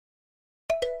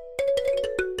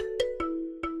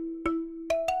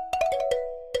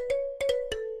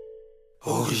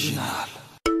Original.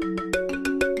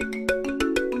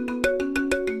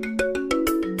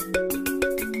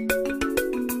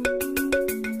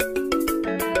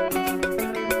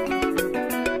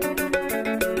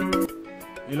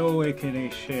 Hello, AK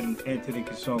Nation, Anthony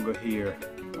Kisonga here.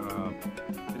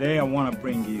 Today I want to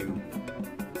bring you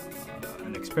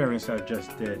an experience I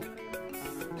just did.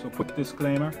 So quick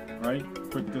disclaimer, right?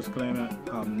 Quick disclaimer,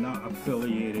 I'm not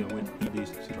affiliated with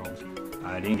these drones.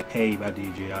 I didn't get paid by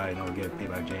DJI, I don't get paid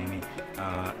by Jamie.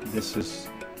 This is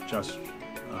just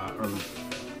an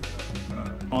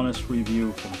honest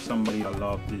review from somebody that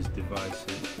loves these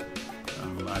devices.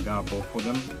 I got both of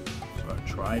them, so I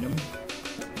tried them.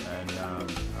 And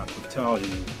I could tell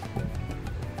you,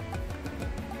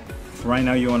 if right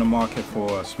now you're on the market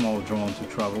for a small drone to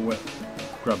travel with,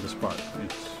 grab the Spark.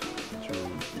 It's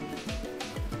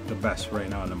the best right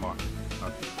now in the market,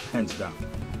 hands down.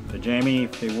 The Jamie,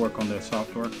 if they work on their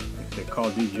software, if they call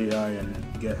DJI and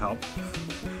get help,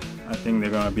 I think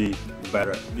they're gonna be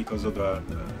better because of the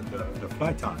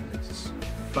flight time.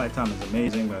 Flight time is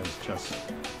amazing, but it's just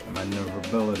the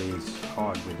maneuverability is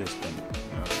hard with this thing.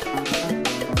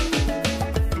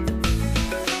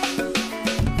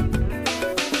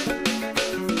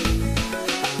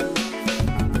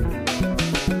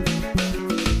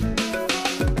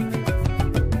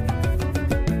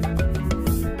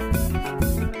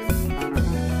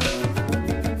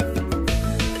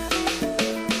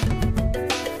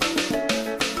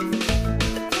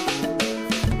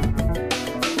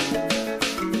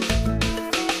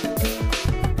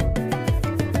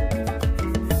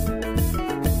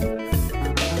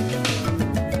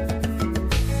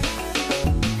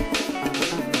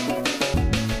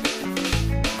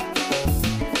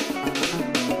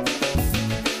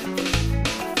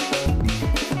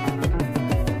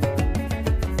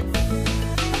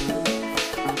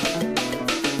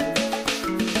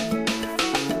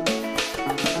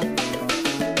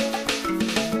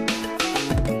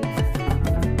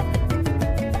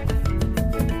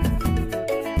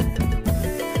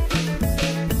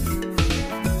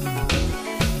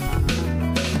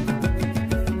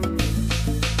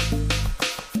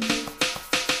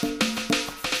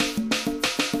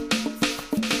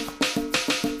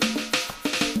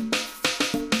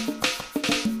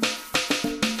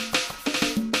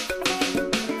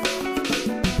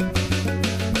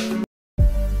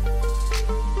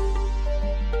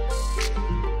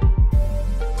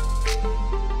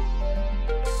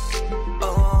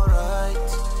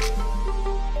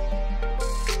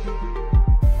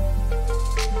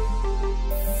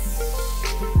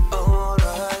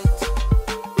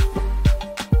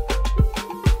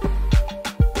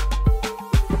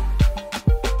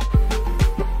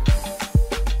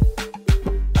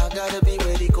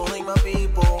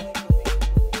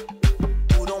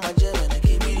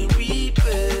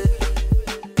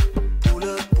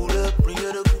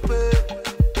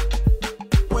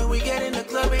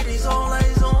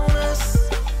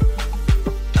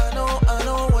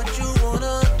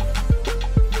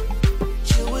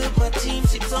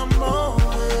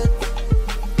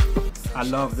 I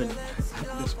love the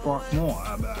Spark more.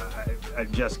 I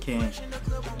just can't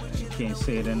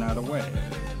say it another way.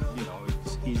 You know,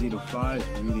 it's easy to fly, it's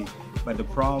really, but the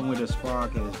problem with the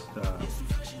Spark is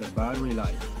the battery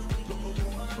life.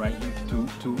 Right?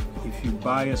 If you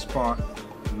buy a Spark,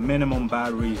 minimum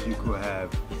batteries you could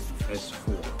have is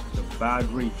 4. The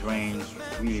battery drains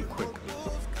really quickly.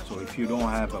 So if you don't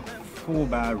have a full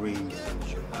battery,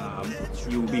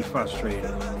 you'll be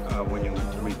frustrated when you're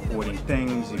recording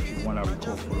things. If you want to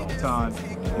record for a long time,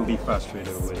 you'll be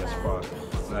frustrated with a Spark.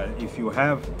 But if you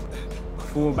have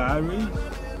full battery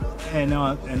and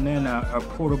then a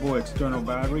portable external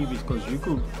battery, because you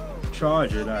could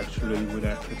charge it actually with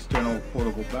an external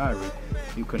portable battery.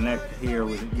 You connect here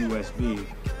with a USB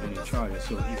and you charge it.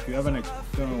 So if you have an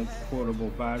external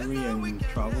portable battery and you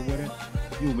travel with it,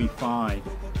 you'll be fine.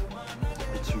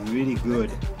 It's really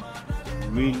good,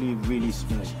 really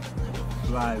smooth,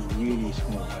 fly really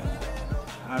smooth.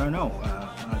 I don't know,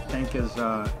 I think it's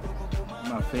my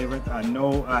favorite. I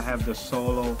know I have the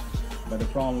Solo, but the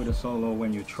problem with the Solo,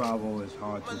 when you travel, it's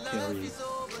hard to carry. It's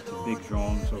a big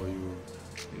drone, so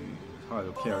it's hard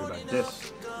to carry. Like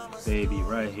this baby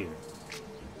right here.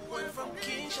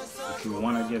 If you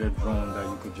want to get a drone that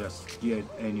you could just get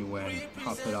anywhere and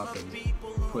pop it up and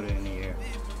put it in the air,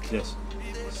 this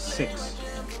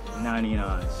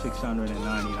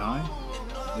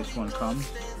 $699. This one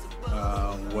comes.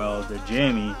 Well, the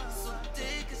Jamie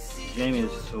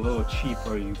is a little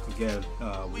cheaper. You could get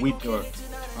with your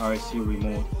RC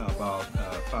remote about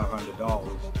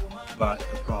 $500, but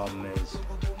the problem is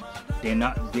they're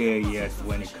not there yet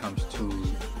when it comes to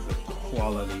the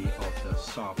quality of the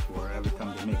software. Every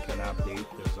time they make an update,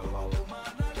 there's a lot of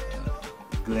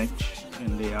glitch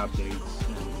in the updates,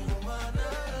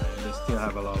 and they still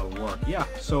have a lot of work. Yeah,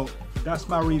 so that's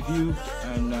my review,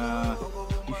 and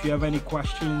if you have any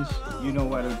questions, you know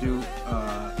what to do.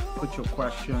 Put your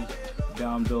question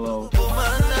down below.